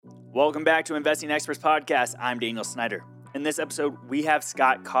Welcome back to Investing Experts Podcast. I'm Daniel Snyder. In this episode, we have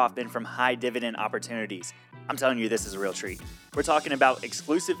Scott Kaufman from High Dividend Opportunities. I'm telling you, this is a real treat. We're talking about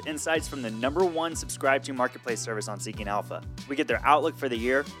exclusive insights from the #1 subscribed to marketplace service on Seeking Alpha. We get their outlook for the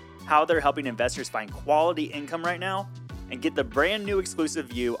year, how they're helping investors find quality income right now, and get the brand new exclusive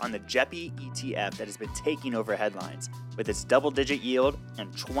view on the JEPI ETF that has been taking over headlines with its double-digit yield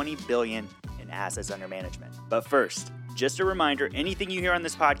and $20 billion in assets under management. But first, just a reminder, anything you hear on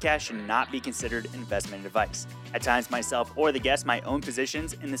this podcast should not be considered investment advice. At times, myself or the guest might own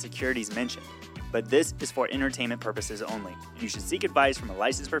positions in the securities mentioned, but this is for entertainment purposes only. You should seek advice from a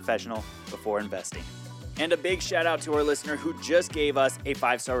licensed professional before investing. And a big shout out to our listener who just gave us a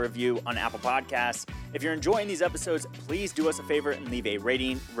 5-star review on Apple Podcasts. If you're enjoying these episodes, please do us a favor and leave a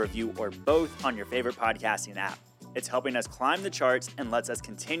rating, review, or both on your favorite podcasting app. It's helping us climb the charts and lets us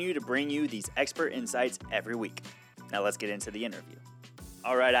continue to bring you these expert insights every week. Now let's get into the interview.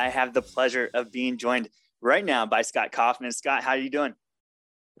 All right, I have the pleasure of being joined right now by Scott Kaufman. Scott, how are you doing?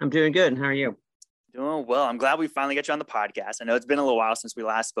 I'm doing good. How are you? Doing well. I'm glad we finally got you on the podcast. I know it's been a little while since we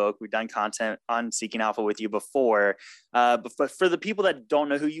last spoke. We've done content on Seeking Alpha with you before. But for the people that don't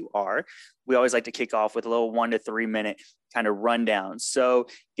know who you are, we always like to kick off with a little 1 to 3 minute kind of rundown. So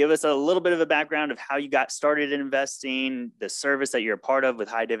give us a little bit of a background of how you got started in investing, the service that you're a part of with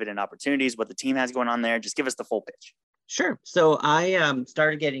High Dividend Opportunities, what the team has going on there. Just give us the full pitch. Sure. So I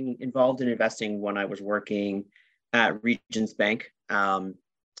started getting involved in investing when I was working at Regions Bank.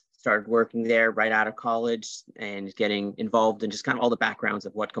 Started working there right out of college and getting involved in just kind of all the backgrounds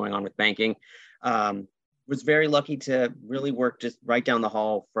of what's going on with banking. Was very lucky to really work just right down the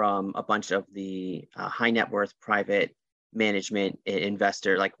hall from a bunch of the high net worth private management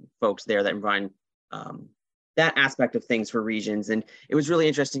investor, like folks there that run that aspect of things for Regions. And it was really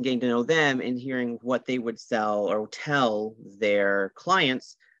interesting getting to know them and hearing what they would sell or tell their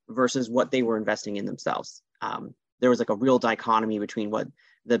clients versus what they were investing in themselves. There was like a real dichotomy between what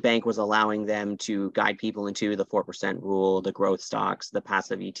the bank was allowing them to guide people into, the 4% rule, the growth stocks, the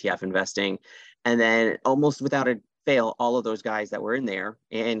passive ETF investing. And then almost without a fail, all of those guys that were in there,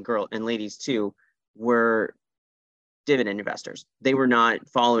 and girl and ladies too, were dividend investors. They were not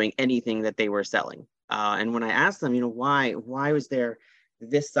following anything that they were selling. And when I asked them, why was there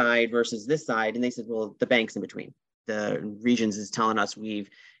this side versus this side? And they said, well, the bank's in between. The Regions is telling us we've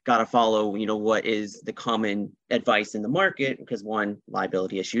got to follow, what is the common advice in the market, because one,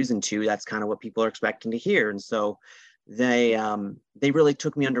 liability issues, and two, that's kind of what people are expecting to hear. And so they really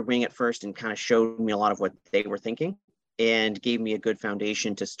took me under wing at first and kind of showed me a lot of what they were thinking and gave me a good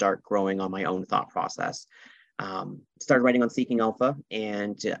foundation to start growing on my own thought process. Started writing on Seeking Alpha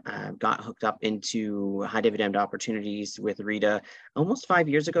and got hooked up into High Dividend Opportunities with Rita almost 5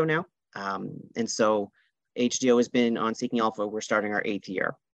 years ago now. And so HDO has been on Seeking Alpha. We're starting our 8th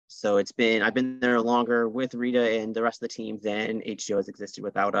year. So I've been there longer with Rita and the rest of the team than HDO has existed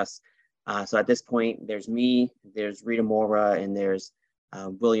without us. So at this point, there's me, there's Rita Mora, and there's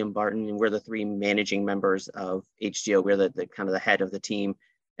William Barton, and we're the 3 managing members of HDO. We're the kind of the head of the team.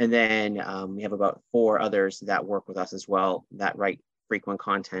 And then we have about 4 others that work with us as well, that write frequent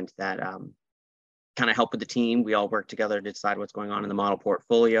content that kind of help with the team. We all work together to decide what's going on in the model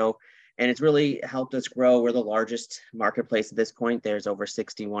portfolio. And it's really helped us grow. We're the largest marketplace at this point. There's over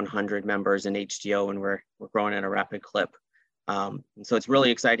 6,100 members in HDO, and we're growing at a rapid clip. And so it's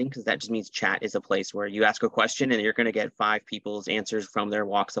really exciting because that just means chat is a place where you ask a question and you're going to get 5 people's answers from their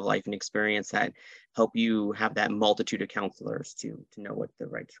walks of life and experience that help you have that multitude of counselors to know what's the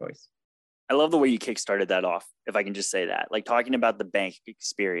right choice. I love the way you kickstarted that off, if I can just say that, like talking about the bank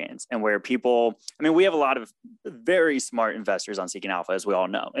experience and where people, we have a lot of very smart investors on Seeking Alpha, as we all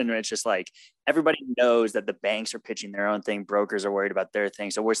know. And it's just like, everybody knows that the banks are pitching their own thing. Brokers are worried about their thing.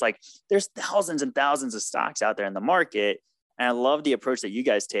 So it's like, there's thousands and thousands of stocks out there in the market. And I love the approach that you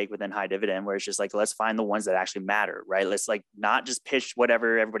guys take within High Dividend, where it's just like, let's find the ones that actually matter, right? Let's like not just pitch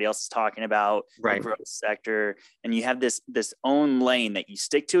whatever everybody else is talking about, right, the growth sector. And you have this own lane that you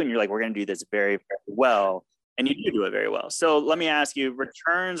stick to, and you're like, we're going to do this very, very well. And you do it very well. So let me ask you,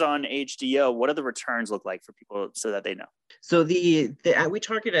 returns on HDO, what do the returns look like for people so that they know? So we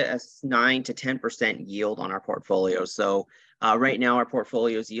target a 9 to 10% yield on our portfolio. So right now our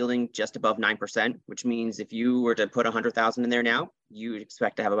portfolio is yielding just above 9%, which means if you were to put 100,000 in there now, you would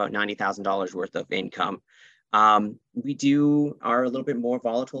expect to have about $90,000 worth of income. We are a little bit more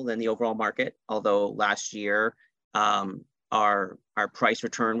volatile than the overall market, although last year our price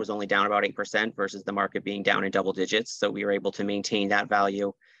return was only down about 8% versus the market being down in double digits. So we were able to maintain that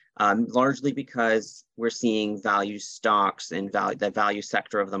value. Largely because we're seeing value stocks and the value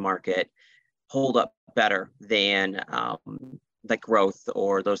sector of the market hold up better than like growth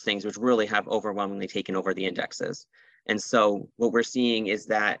or those things, which really have overwhelmingly taken over the indexes. And so what we're seeing is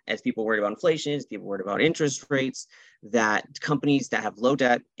that as people worried about inflation, as people worried about interest rates, that companies that have low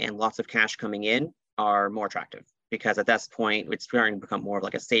debt and lots of cash coming in are more attractive, because at this point, it's starting to become more of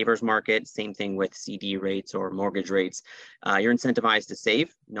like a savers market. Same thing with CD rates or mortgage rates. You're incentivized to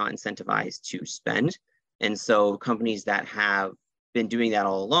save, not incentivized to spend. And so companies that have been doing that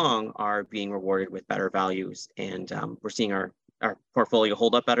all along are being rewarded with better values. And we're seeing our portfolio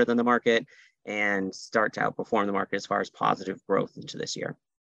hold up better than the market and start to outperform the market as far as positive growth into this year.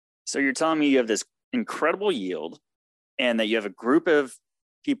 So you're telling me you have this incredible yield and that you have a group of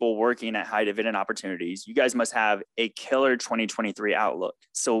people working at high dividend opportunities. You guys must have a killer 2023 outlook.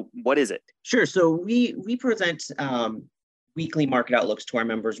 So what is it? Sure. So we present weekly market outlooks to our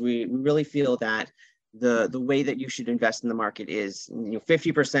members. We really feel that the way that you should invest in the market is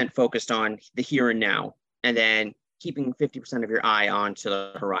 50% focused on the here and now, and then keeping 50% of your eye onto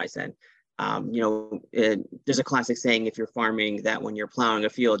the horizon. There's a classic saying, if you're farming, that when you're plowing a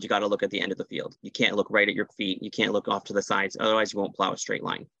field, you got to look at the end of the field. You can't look right at your feet. You can't look off to the sides. Otherwise, you won't plow a straight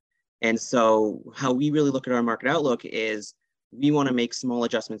line. And so how we really look at our market outlook is we want to make small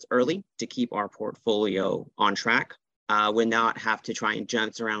adjustments early to keep our portfolio on track. We not have to try and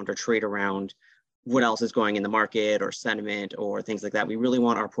dance around or trade around what else is going in the market or sentiment or things like that. We really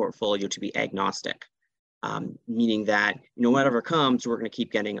want our portfolio to be agnostic. Meaning that whatever comes, we're going to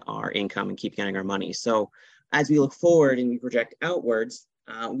keep getting our income and keep getting our money. So as we look forward and we project outwards,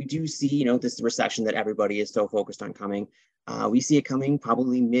 we do see, this recession that everybody is so focused on coming. We see it coming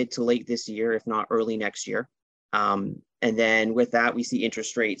probably mid to late this year, if not early next year. And then with that, we see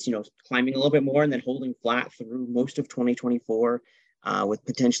interest rates, climbing a little bit more and then holding flat through most of 2024, with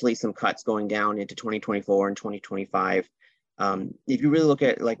potentially some cuts going down into 2024 and 2025. If you really look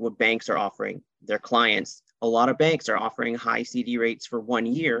at like what banks are offering their clients, a lot of banks are offering high CD rates for 1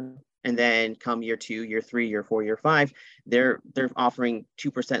 year, and then come year 2, year 3, year 4, year 5, they're offering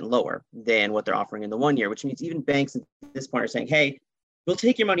 2% lower than what they're offering in the 1 year, which means even banks at this point are saying, hey, we'll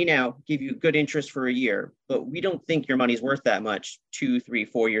take your money now, give you good interest for a year, but we don't think your money's worth that much 2, 3,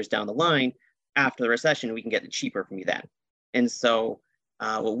 4 years down the line. After the recession, we can get it cheaper from you then. And so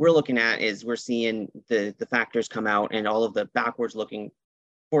what we're looking at is we're seeing the factors come out, and all of the backwards looking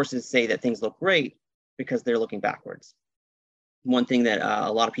forces say that things look great because they're looking backwards. One thing that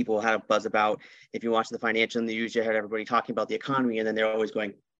a lot of people had a buzz about, if you watch the financial news, you heard everybody talking about the economy, and then they're always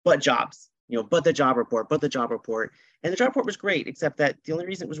going, but jobs, but the job report, but the job report. And the job report was great, except that the only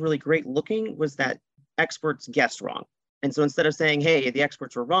reason it was really great looking was that experts guessed wrong. And so instead of saying, hey, the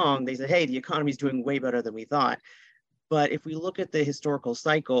experts were wrong, they said, hey, the economy is doing way better than we thought. But if we look at the historical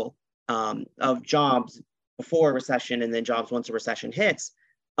cycle of jobs before a recession and then jobs once a recession hits,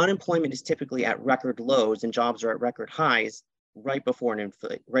 unemployment is typically at record lows and jobs are at record highs right before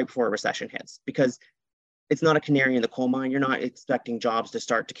a recession hits, because it's not a canary in the coal mine. You're not expecting jobs to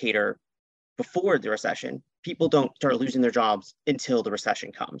start to cater before the recession. People don't start losing their jobs until the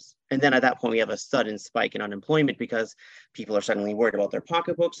recession comes. And then at that point, we have a sudden spike in unemployment because people are suddenly worried about their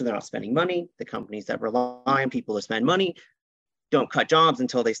pocketbooks, so they're not spending money. The companies that rely on people to spend money don't cut jobs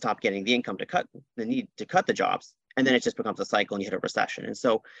until they stop getting the income to cut the need to cut the jobs. And then it just becomes a cycle and you hit a recession. And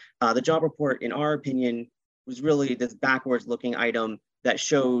so the job report, in our opinion, was really this backwards looking item that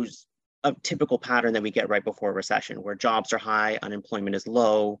shows a typical pattern that we get right before a recession, where jobs are high, unemployment is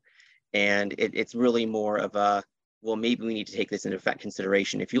low. And it's really more of a, well, maybe we need to take this into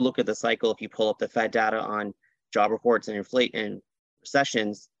consideration. If you look at the cycle, if you pull up the Fed data on job reports and and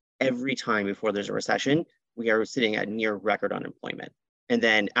recessions, every time before there's a recession, we are sitting at near record unemployment. And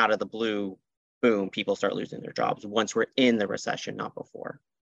then out of the blue, boom, people start losing their jobs once we're in the recession, not before.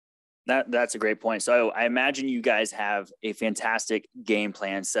 That's a great point. So I imagine you guys have a fantastic game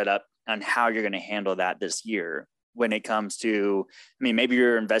plan set up on how you're going to handle that this year. When it comes to, maybe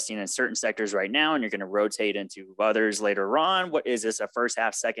you're investing in certain sectors right now and you're going to rotate into others later on. What is this, a first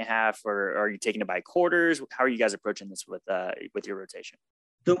half, second half, or are you taking it by quarters? How are you guys approaching this with your rotation?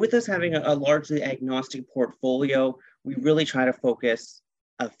 So with us having a largely agnostic portfolio, we really try to focus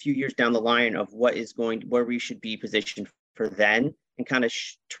a few years down the line of where we should be positioned for then, and kind of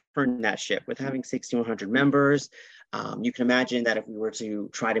turn that ship. With having 6,100 members, you can imagine that if we were to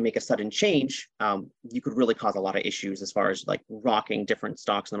try to make a sudden change, you could really cause a lot of issues as far as like rocking different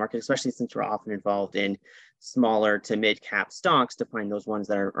stocks in the market, especially since we're often involved in smaller to mid cap stocks to find those ones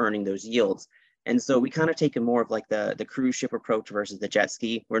that are earning those yields. And so we kind of take a more of like the cruise ship approach versus the jet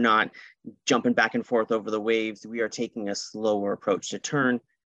ski. We're not jumping back and forth over the waves. We are taking a slower approach to turn.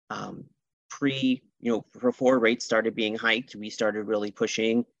 before rates started being hiked, we started really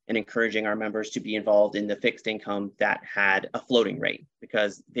pushing and encouraging our members to be involved in the fixed income that had a floating rate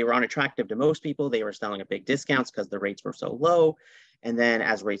because they were unattractive to most people. They were selling at big discounts because the rates were so low. And then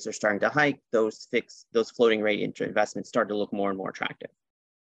as rates are starting to hike, those floating rate investments started to look more and more attractive.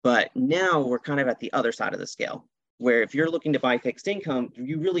 But now we're kind of at the other side of the scale, where if you're looking to buy fixed income,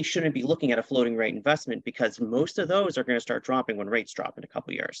 you really shouldn't be looking at a floating rate investment because most of those are going to start dropping when rates drop in a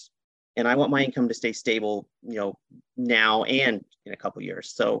couple of years. And I want my income to stay stable, now and in a couple of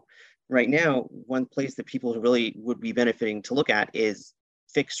years. So right now, one place that people really would be benefiting to look at is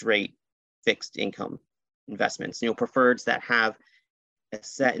fixed income investments, preferreds that have a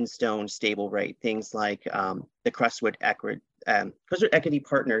set in stone stable rate, things like the Crestwood Equity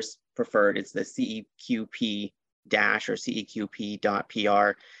Partners preferred. It's the CEQP dash or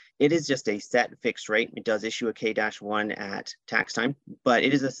CEQP.PR. It is just a set fixed rate. It does issue a K-1 at tax time, but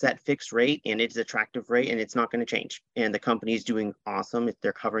it is a set fixed rate and it's an attractive rate and it's not going to change. And the company is doing awesome if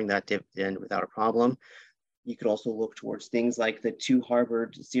they're covering that dividend without a problem. You could also look towards things like the 2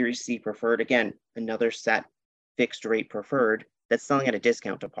 Harvard Series C preferred. Again, another set fixed rate preferred that's selling at a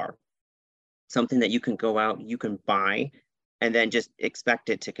discount to par. Something that you can go out, you can buy, and then just expect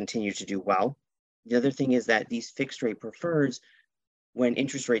it to continue to do well. The other thing is that these fixed rate preferreds, when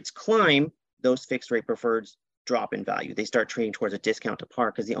interest rates climb, those fixed rate preferreds drop in value. They start trading towards a discount to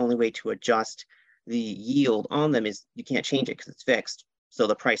par because the only way to adjust the yield on them is you can't change it because it's fixed. So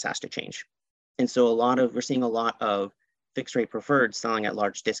the price has to change. And so we're seeing a lot of fixed rate preferreds selling at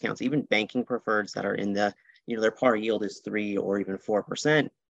large discounts, even banking preferreds that are in the, their par yield is 3 or even 4%,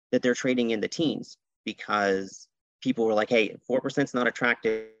 that they're trading in the teens because people were like, hey, 4% is not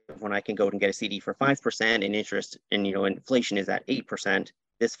attractive when I can go and get a CD for 5% and interest and, inflation is at 8%.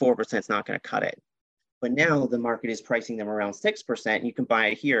 This 4% is not going to cut it. But now the market is pricing them around 6%. You can buy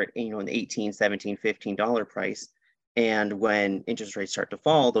it here at, an $18, $17, $15 price. And when interest rates start to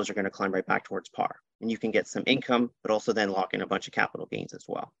fall, those are going to climb right back towards par. And you can get some income, but also then lock in a bunch of capital gains as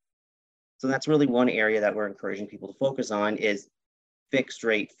well. So that's really one area that we're encouraging people to focus on is fixed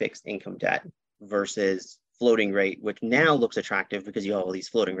rate, fixed income debt versus floating rate, which now looks attractive because you have all these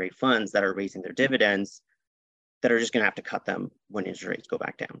floating rate funds that are raising their dividends that are just going to have to cut them when interest rates go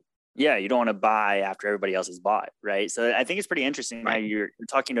back down. Yeah, you don't want to buy after everybody else has bought, right? So I think it's pretty interesting how you're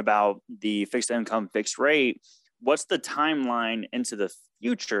talking about the fixed income, fixed rate. What's the timeline into the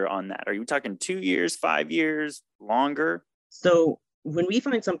future on that? Are you talking 2 years, 5 years, longer? So when we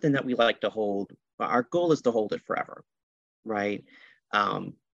find something that we like to hold, our goal is to hold it forever, right?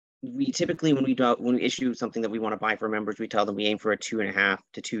 We typically, when we issue something that we want to buy for members, we tell them we aim for a 2.5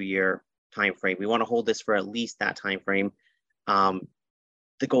 to 2 year time frame. We want to hold this for at least that time frame.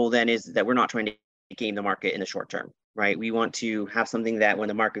 The goal then is that we're not trying to game the market in the short term, right? We want to have something that when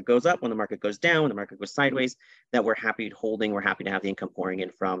the market goes up, when the market goes down, when the market goes sideways, that we're happy holding, we're happy to have the income pouring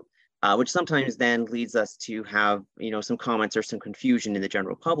in from, which sometimes then leads us to have, some comments or some confusion in the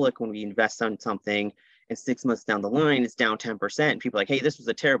general public when we invest on something and 6 months down the line, it's down 10%. People are like, hey, this was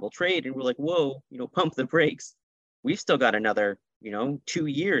a terrible trade. And we're like, whoa, pump the brakes. We've still got another, 2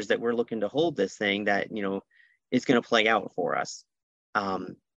 years that we're looking to hold this thing that, is going to play out for us.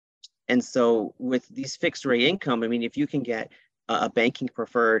 And so with these fixed rate income, if you can get a banking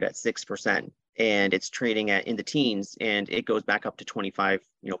preferred at 6% and it's trading in the teens and it goes back up to 25,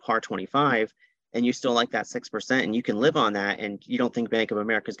 par 25, and you still like that 6% and you can live on that and you don't think Bank of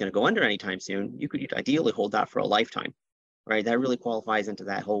America is going to go under anytime soon, you could ideally hold that for a lifetime, right? That really qualifies into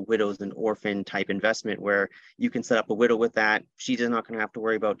that whole widows and orphan type investment where you can set up a widow with that. She's not going to have to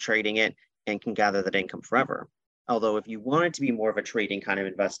worry about trading it and can gather that income forever. Although if you wanted to be more of a trading kind of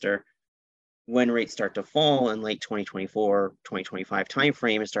investor, when rates start to fall in late 2024, 2025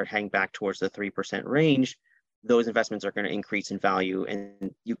 timeframe and start heading back towards the 3% range, those investments are going to increase in value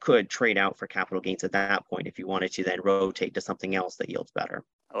and you could trade out for capital gains at that point if you wanted to then rotate to something else that yields better.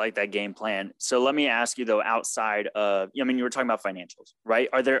 I like that game plan. So let me ask you though, outside of, you were talking about financials, right?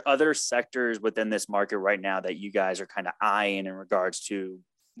 Are there other sectors within this market right now that you guys are kind of eyeing in regards to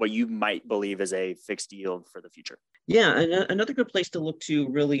what you might believe is a fixed yield for the future? Yeah, another good place to look to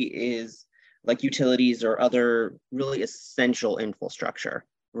really is like utilities or other really essential infrastructure,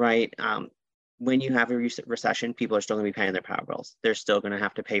 right? When you have a recession, people are still going to be paying their power bills. They're still going to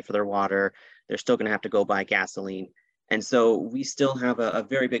have to pay for their water. They're still going to have to go buy gasoline. And so we still have a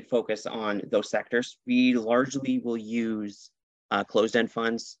very big focus on those sectors. We largely will use closed-end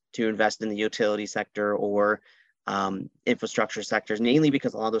funds to invest in the utility sector or infrastructure sectors, mainly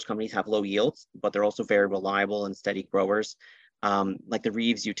because a lot of those companies have low yields, but they're also very reliable and steady growers. Like the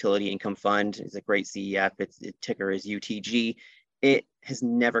Reeves Utility Income Fund is a great CEF. Its ticker is UTG. it has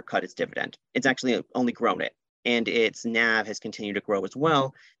never cut its dividend. It's actually only grown it. And its NAV has continued to grow as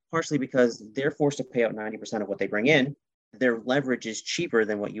well, partially because they're forced to pay out 90% of what they bring in. Their leverage is cheaper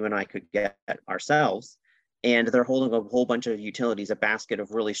than what you and I could get ourselves. And they're holding a whole bunch of utilities, a basket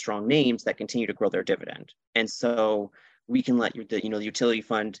of really strong names that continue to grow their dividend. And so we can let the utility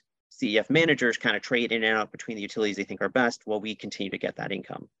fund CEF managers kind of trade in and out between the utilities they think are best while we continue to get that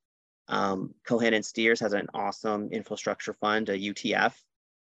income. Cohen and Steers has an awesome infrastructure fund, a UTF,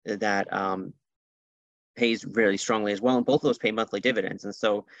 that pays really strongly as well. And both of those pay monthly dividends. And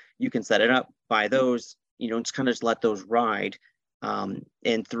so you can set it up, buy those, just kind of just let those ride.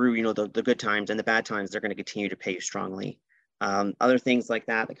 And through, the good times and the bad times, they're going to continue to pay you strongly. Other things like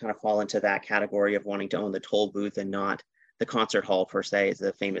that kind of fall into that category of wanting to own the toll booth and not the concert hall per se, is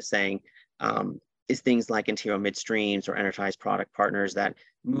the famous saying, is things like Intero Midstreams or Enterprise Product Partners that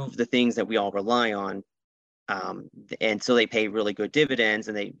move the things that we all rely on. And so they pay really good dividends,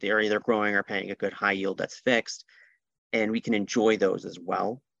 and they're either growing or paying a good high yield that's fixed, and we can enjoy those as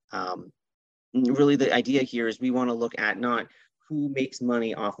well. Really, the idea here is we want to look at not who makes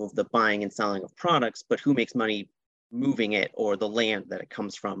money off of the buying and selling of products, but who makes money moving it or the land that it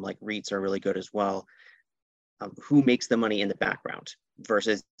comes from. Like REITs are really good as well. Who makes the money in the background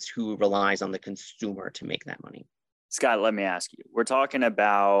versus who relies on the consumer to make that money. Scott, let me ask you, we're talking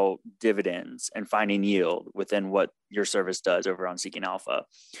about dividends and finding yield within what your service does over on Seeking Alpha.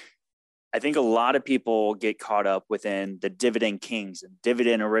 I think a lot of people get caught up within the dividend kings and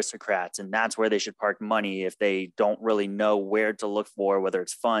dividend aristocrats, and that's where they should park money if they don't really know where to look for, whether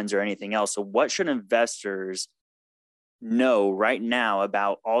it's funds or anything else. So what should investors know right now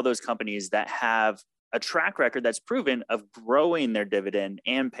about all those companies that have a track record that's proven of growing their dividend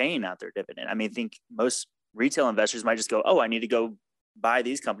and paying out their dividend? I think most retail investors might just go, oh, I need to go buy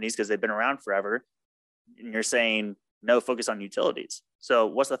these companies because they've been around forever. And you're saying, no, focus on utilities. So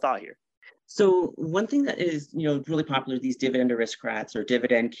what's the thought here? So one thing that is, really popular, these dividend aristocrats or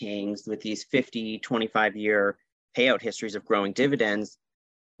dividend kings with these 50, 25-year payout histories of growing dividends,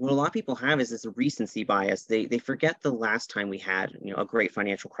 what a lot of people have is this recency bias. They forget the last time we had, a great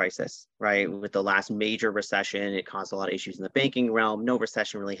financial crisis, right? With the last major recession, it caused a lot of issues in the banking realm. No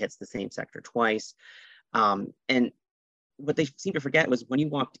recession really hits the same sector twice. And what they seem to forget was when you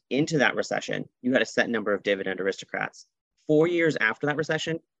walked into that recession, you had a set number of dividend aristocrats. 4 years after that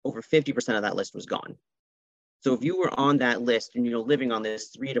recession, over 50% of that list was gone. So if you were on that list and living on this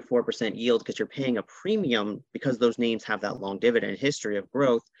 3 to 4% yield because you're paying a premium because those names have that long dividend history of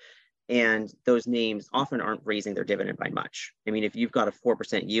growth, and those names often aren't raising their dividend by much. If you've got a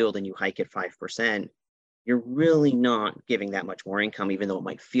 4% yield and you hike it 5%, you're really not giving that much more income, even though it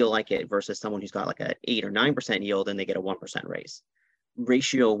might feel like it, versus someone who's got like an 8 or 9% yield and they get a 1% raise.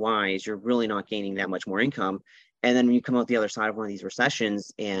 Ratio wise, you're really not gaining that much more income. And then when you come out the other side of one of these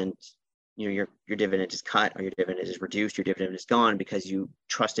recessions and your dividend is cut or your dividend is reduced, your dividend is gone because you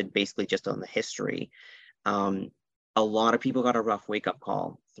trusted basically just on the history. A lot of people got a rough wake-up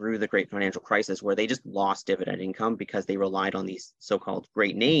call through the great financial crisis where they just lost dividend income because they relied on these so-called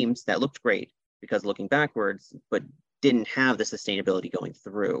great names that looked great because looking backwards, but didn't have the sustainability going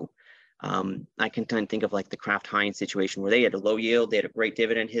through. I can kind of think of like the Kraft Heinz situation where they had a low yield, they had a great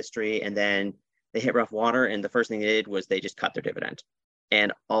dividend history, and then they hit rough water. And the first thing they did was they just cut their dividend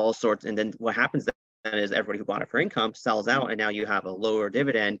and all sorts. And then what happens then is everybody who bought it for income sells out. And now you have a lower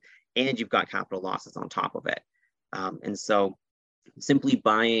dividend and you've got capital losses on top of it. And so simply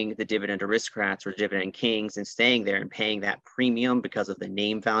buying the dividend aristocrats or dividend kings and staying there and paying that premium because of the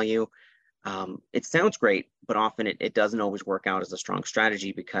name value, it sounds great, but often it doesn't always work out as a strong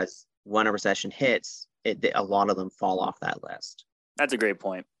strategy because when a recession hits, a lot of them fall off that list. That's a great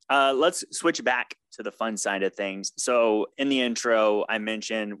point. Let's switch back to the fund side of things. So in the intro, I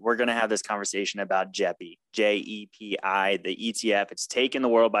mentioned we're going to have this conversation about JEPI, JEPI, the ETF. It's taken the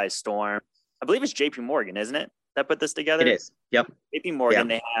world by storm. I believe it's JP Morgan, isn't it, that put this together? It is. Yep. JP Morgan,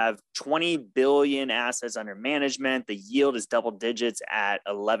 They have 20 billion assets under management. The yield is double digits at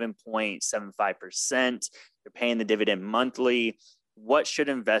 11.75%. They're paying the dividend monthly. What should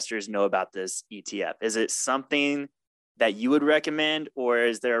investors know about this ETF? Is it something that you would recommend, or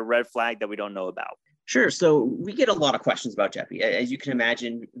is there a red flag that we don't know about? Sure. So we get a lot of questions about JEPI. As you can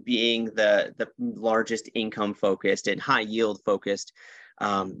imagine, being the largest income focused and high yield focused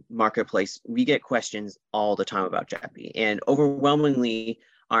marketplace, we get questions all the time about JEPI. And overwhelmingly,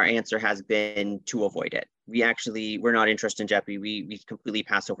 our answer has been to avoid it. We're not interested in JEPI. We completely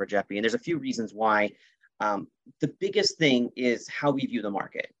pass over JEPI. And there's a few reasons why. The biggest thing is how we view the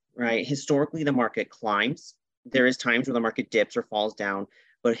market, right? Historically, the market climbs. There is times where the market dips or falls down,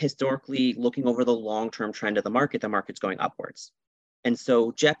 but historically, looking over the long-term trend of the market's going upwards. And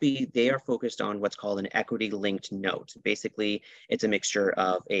so JEPI, they are focused on what's called an equity-linked note. Basically, it's a mixture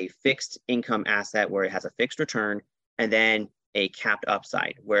of a fixed income asset where it has a fixed return, and then a capped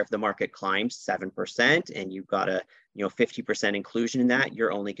upside, where if the market climbs 7% and you've got a 50% inclusion in that,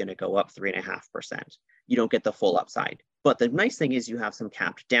 you're only going to go up 3.5%. You don't get the full upside. But the nice thing is you have some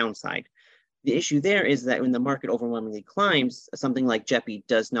capped downside. The issue there is that when the market overwhelmingly climbs, something like JEPI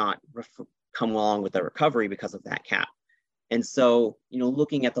does not come along with a recovery because of that cap. And so,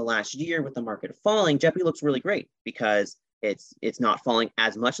 looking at the last year with the market falling, JEPI looks really great because it's not falling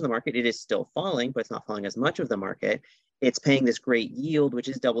as much of the market. It is still falling, but it's not falling as much of the market. It's paying this great yield, which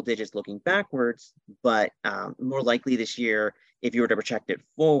is double digits looking backwards, but more likely this year, if you were to project it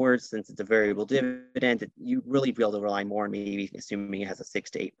forward, since it's a variable dividend, you really be able to rely more on maybe assuming it has a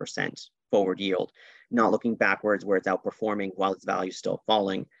 6 to 8% forward yield, not looking backwards where it's outperforming while its value is still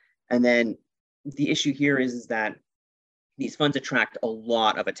falling. And then the issue here is that these funds attract a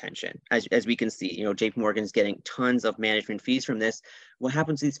lot of attention. As we can see, JP Morgan's getting tons of management fees from this. What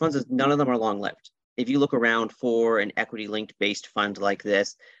happens to these funds is none of them are long-lived. If you look around for an equity-linked based fund like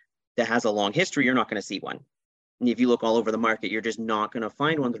this that has a long history, you're not going to see one. And if you look all over the market, you're just not going to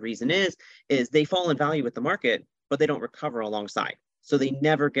find one. The reason is they fall in value with the market, but they don't recover alongside. So they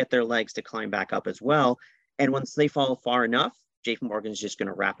never get their legs to climb back up as well. And once they fall far enough, JP Morgan's just going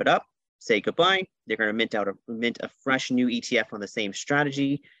to wrap it up, say goodbye. They're going to mint a fresh new ETF on the same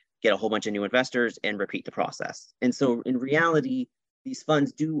strategy, get a whole bunch of new investors, and repeat the process. And so in reality, these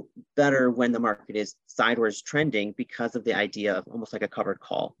funds do better when the market is sideways trending because of the idea of almost like a covered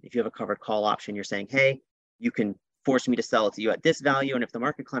call. If you have a covered call option, you're saying, hey, you can force me to sell it to you at this value. And if the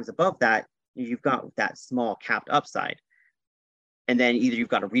market climbs above that, you've got that small capped upside. And then either you've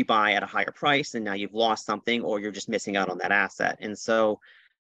got to rebuy at a higher price and now you've lost something, or you're just missing out on that asset. And so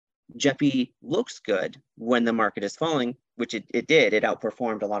JEPI looks good when the market is falling, which it did. It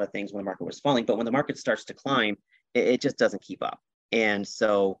outperformed a lot of things when the market was falling. But when the market starts to climb, it just doesn't keep up. And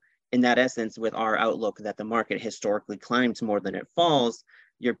so in that essence, with our outlook that the market historically climbs more than it falls,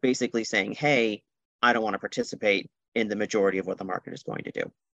 you're basically saying, hey, I don't want to participate in the majority of what the market is going to do.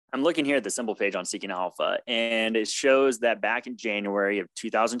 I'm looking here at the symbol page on Seeking Alpha, and it shows that back in January of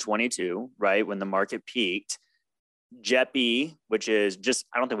 2022, right, when the market peaked, JEPI, which is just,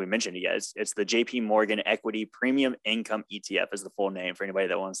 I don't think we mentioned it yet. It's the JP Morgan Equity Premium Income ETF is the full name for anybody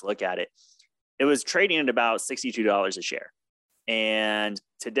that wants to look at it. It was trading at about $62 a share. And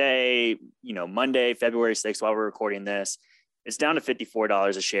today, Monday, February 6th, while we're recording this, it's down to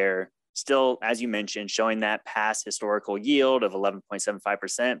 $54 a share. Still, as you mentioned, showing that past historical yield of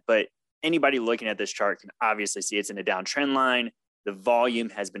 11.75%. But anybody looking at this chart can obviously see it's in a downtrend line. The volume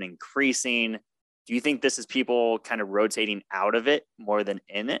has been increasing. Do you think this is people kind of rotating out of it more than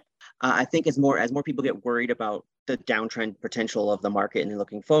in it? I think as more people get worried about the downtrend potential of the market and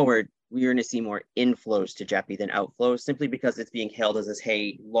looking forward, we're going to see more inflows to JEPI than outflows, simply because it's being hailed as this,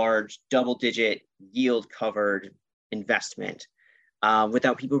 large double-digit yield-covered investment,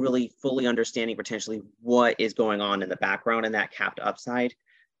 without people really fully understanding potentially what is going on in the background and that capped upside.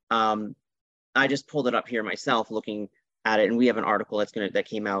 I just pulled it up here myself, looking at it, and we have an article that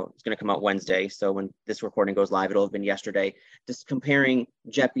came out. It's going to come out Wednesday, so when this recording goes live, it'll have been yesterday. Just comparing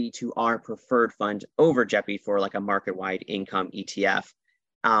JEPI to our preferred fund over JEPI for like a market-wide income ETF.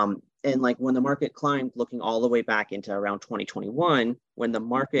 And like when the market climbed, looking all the way back into around 2021, when the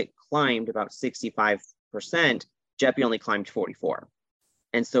market climbed about 65%, JEPI only climbed 44.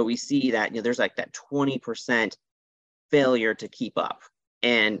 And so we see that there's like that 20% failure to keep up.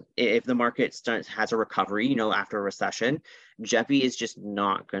 And if the market has a recovery, after a recession, JEPI is just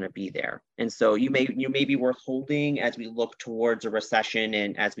not going to be there. And so you may be worth holding as we look towards a recession,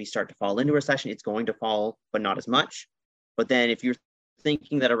 and as we start to fall into a recession, it's going to fall, but not as much. But then if you're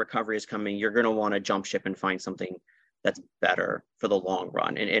thinking that a recovery is coming, you're going to want to jump ship and find something that's better for the long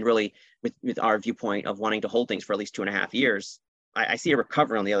run. And really, with our viewpoint of wanting to hold things for at least 2.5 years, I see a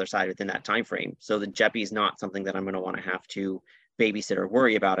recovery on the other side within that time frame. So the JEPI is not something that I'm going to want to have to babysit or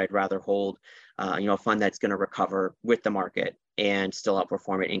worry about. I'd rather hold a fund that's going to recover with the market and still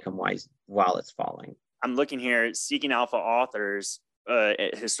outperform it income-wise while it's falling. I'm looking here, Seeking Alpha authors,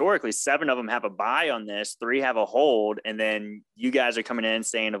 historically, 7 of them have a buy on this, 3 have a hold, and then you guys are coming in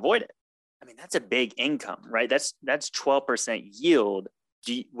saying avoid it. I mean, that's a big income, right? That's 12% yield.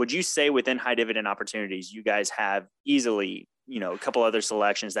 Would you say within high dividend opportunities, you guys have easily, a couple other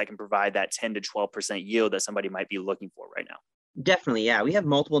selections that can provide that 10 to 12% yield that somebody might be looking for right now? Definitely, yeah. We have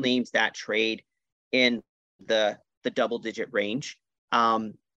multiple names that trade in the double-digit range.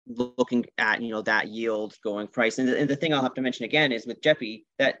 looking at, that yield going price. And the thing I'll have to mention again is with JEPI,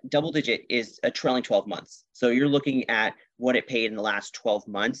 that double digit is a trailing 12 months. So you're looking at what it paid in the last 12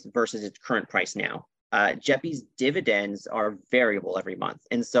 months versus its current price now. JEPI's dividends are variable every month.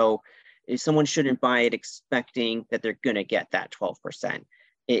 And so someone shouldn't buy it expecting that they're going to get that 12%.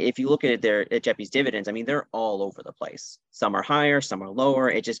 If you look at JEPI's dividends, I mean, they're all over the place. Some are higher, some are lower.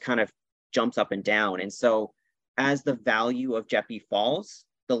 It just kind of jumps up and down. And so as the value of JEPI falls,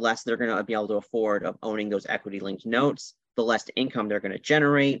 the less they're going to be able to afford of owning those equity linked notes, the less income they're going to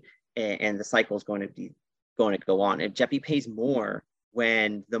generate, and the cycle is going to go on. And JEPI pays more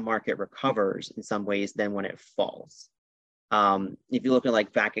when the market recovers in some ways than when it falls. If you look at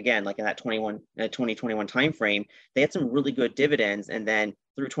like back again, like in that 2021 timeframe, they had some really good dividends, and then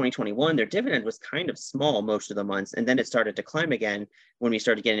through 2021, their dividend was kind of small most of the months, and then it started to climb again when we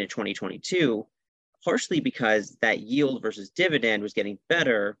started getting into 2022. Partially because that yield versus dividend was getting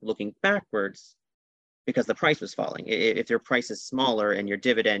better looking backwards because the price was falling. If your price is smaller and your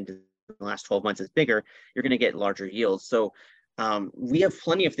dividend in the last 12 months is bigger, you're going to get larger yields. So we have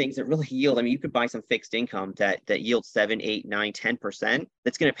plenty of things that really yield. I mean, you could buy some fixed income that yields 7, 8, 9, 10%.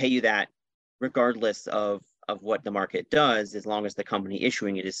 That's going to pay you that regardless of what the market does, as long as the company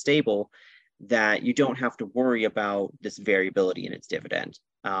issuing it is stable, that you don't have to worry about this variability in its dividend.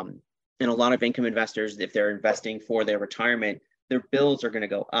 And a lot of income investors, if they're investing for their retirement, their bills are going to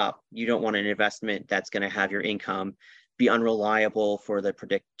go up. You don't want an investment that's going to have your income be unreliable for the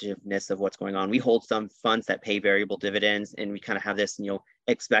predictiveness of what's going on. We hold some funds that pay variable dividends, and we kind of have this,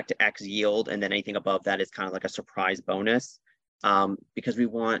 expect X yield, and then anything above that is kind of like a surprise bonus, because we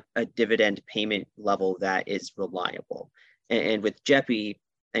want a dividend payment level that is reliable. And with JEPI,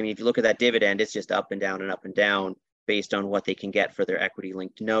 I mean, if you look at that dividend, it's just up and down and up and down based on what they can get for their equity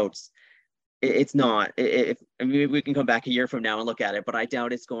linked notes. It's not, I mean, we can come back a year from now and look at it, but I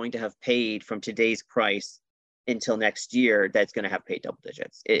doubt it's going to have paid from today's price until next year that's going to have paid double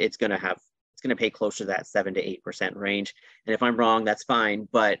digits. It's going to pay closer to that 7 to 8% range. And if I'm wrong, that's fine,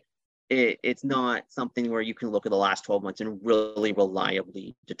 but it's not something where you can look at the last 12 months and really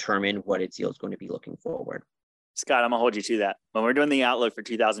reliably determine what its yield is going to be looking forward. Scott, I'm going to hold you to that. When we're doing the outlook for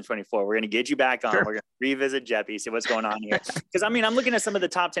 2024, we're going to get you back on. Sure. We're going to revisit JEPI, see what's going on here. Because, I mean, I'm looking at some of the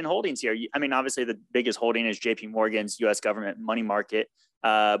top 10 holdings here. I mean, obviously, the biggest holding is JP Morgan's U.S. government money market.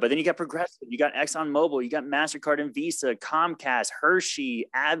 But then you got Progressive, you got ExxonMobil, you got MasterCard and Visa, Comcast, Hershey,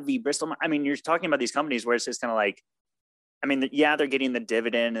 AbbVie, Bristol. I mean, you're talking about these companies where it's just kind of like, I mean, yeah, they're getting the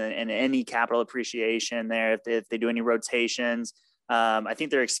dividend and any capital appreciation there if they do any rotations. I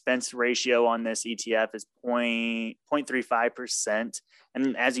think their expense ratio on this ETF is 0.35%.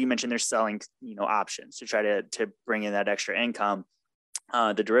 And as you mentioned, they're selling, options to try to bring in that extra income,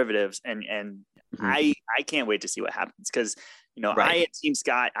 the derivatives. And I can't wait to see what happens because, right. I am Team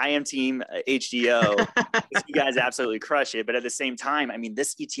Scott. I am Team HDO. You guys absolutely crush it. But at the same time, I mean,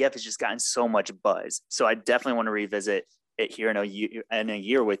 this ETF has just gotten so much buzz. So I definitely want to revisit it here in a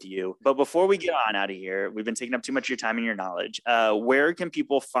year with you. But before we get on out of here, we've been taking up too much of your time and your knowledge. Where can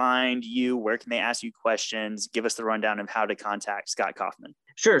people find you? Where can they ask you questions? Give us the rundown of how to contact Scott Kaufman.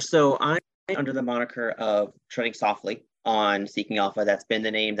 Sure. So I'm under the moniker of Treading Softly on Seeking Alpha. That's been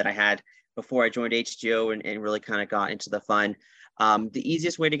the name that I had before I joined HDO and really kind of got into the fun. The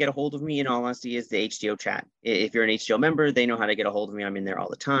easiest way to get a hold of me, in all honesty, is the HDO chat. If you're an HDO member, they know how to get a hold of me. I'm in there all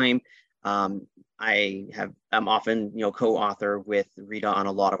the time. I'm often, co-author with Rita on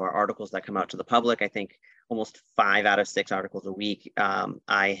a lot of our articles that come out to the public. I think almost 5 out of 6 articles a week.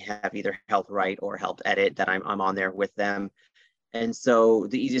 I have either helped write or helped edit that I'm on there with them. And so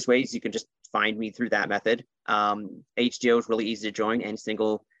the easiest way is you can just find me through that method. HDO is really easy to join. Any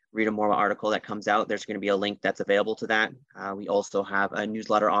single Rita Morwa article that comes out, there's going to be a link that's available to that. We also have a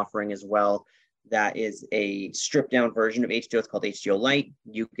newsletter offering as well. That is a stripped down version of HDO. It's called HDO Lite.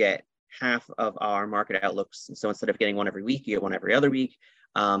 You get half of our market outlooks. So instead of getting one every week, you get one every other week.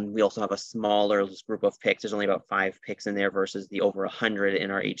 We also have a smaller group of picks. There's only about 5 picks in there versus the over 100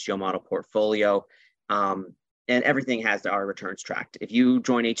 in our HDO model portfolio. And everything has our returns tracked. If you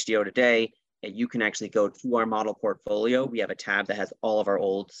join HDO today, you can actually go to our model portfolio. We have a tab that has all of our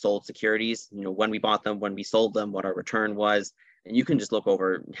old sold securities, when we bought them, when we sold them, what our return was. And you can just look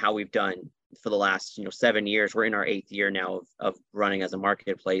over how we've done for the last 7 years. We're in our 8th year now of running as a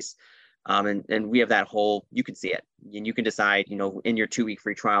marketplace. And we have that whole, you can see it and you can decide, in your 2-week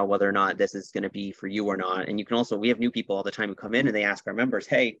free trial, whether or not this is going to be for you or not. And you can also, we have new people all the time who come in and they ask our members,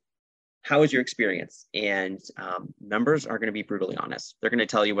 hey, how is your experience? And members are going to be brutally honest. They're going to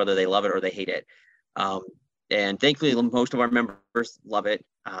tell you whether they love it or they hate it. And thankfully, most of our members love it.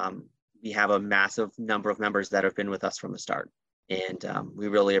 We have a massive number of members that have been with us from the start. And we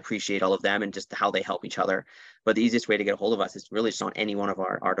really appreciate all of them and just how they help each other. But the easiest way to get a hold of us is really just on any one of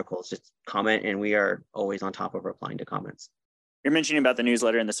our articles. Just comment, and we are always on top of replying to comments. You're mentioning about the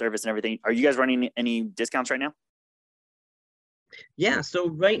newsletter and the service and everything. Are you guys running any discounts right now? Yeah, so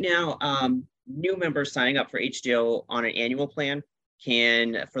right now, new members signing up for HDO on an annual plan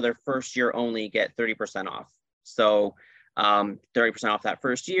can, for their first year only, get 30% off. So 30% off that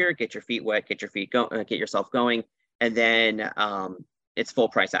first year, get your feet wet, get yourself going, and then it's full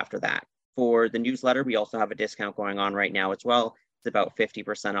price after that. For the newsletter, we also have a discount going on right now as well. It's about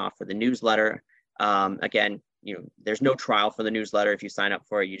 50% off for the newsletter. Again, there's no trial for the newsletter. If you sign up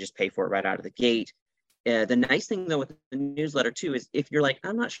for it, you just pay for it right out of the gate. The nice thing though with the newsletter too is if you're like,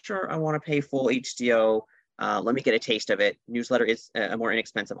 I'm not sure I want to pay full HDO, let me get a taste of it. Newsletter is a more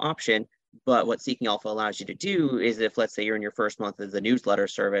inexpensive option. But what Seeking Alpha allows you to do is if, let's say, you're in your first month of the newsletter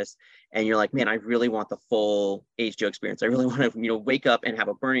service and you're like, man, I really want the full HDO experience. I really want to, wake up and have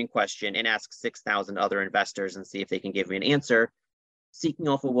a burning question and ask 6,000 other investors and see if they can give me an answer. Seeking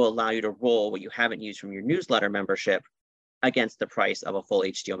Alpha will allow you to roll what you haven't used from your newsletter membership against the price of a full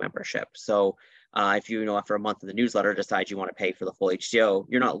HDO membership. So if you, after a month of the newsletter, decide you want to pay for the full HDO,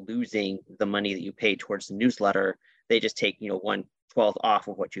 you're not losing the money that you paid towards the newsletter. They just take, 1/12 off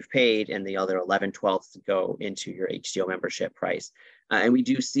of what you've paid, and the other 11/12 go into your HDO membership price. And we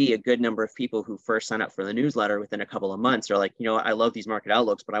do see a good number of people who first sign up for the newsletter within a couple of months are like, I love these market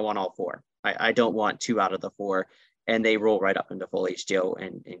outlooks, but I want all four. I don't want 2 out of the 4. And they roll right up into full HDO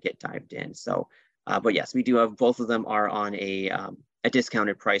and get dived in. So, but yes, we do have, both of them are on a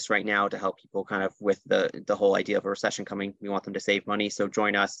discounted price right now to help people kind of with the whole idea of a recession coming. We want them to save money. So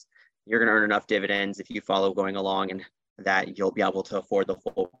join us. You're going to earn enough dividends if you follow going along, and that you'll be able to afford the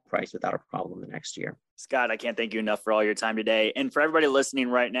full price without a problem the next year. Scott, I can't thank you enough for all your time today. And for everybody listening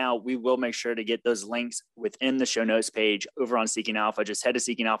right now, we will make sure to get those links within the show notes page over on Seeking Alpha. Just head to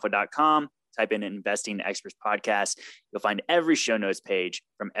seekingalpha.com, type in Investing Experts Podcast. You'll find every show notes page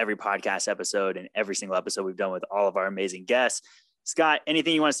from every podcast episode and every single episode we've done with all of our amazing guests. Scott,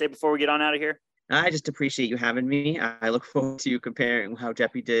 anything you want to say before we get on out of here? I just appreciate you having me. I look forward to comparing how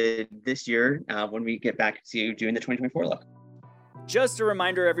JEPI did this year when we get back to doing the 2024 look. Just a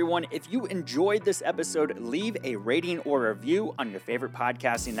reminder, everyone, if you enjoyed this episode, leave a rating or review on your favorite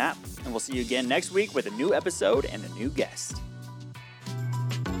podcasting app, and we'll see you again next week with a new episode and a new guest.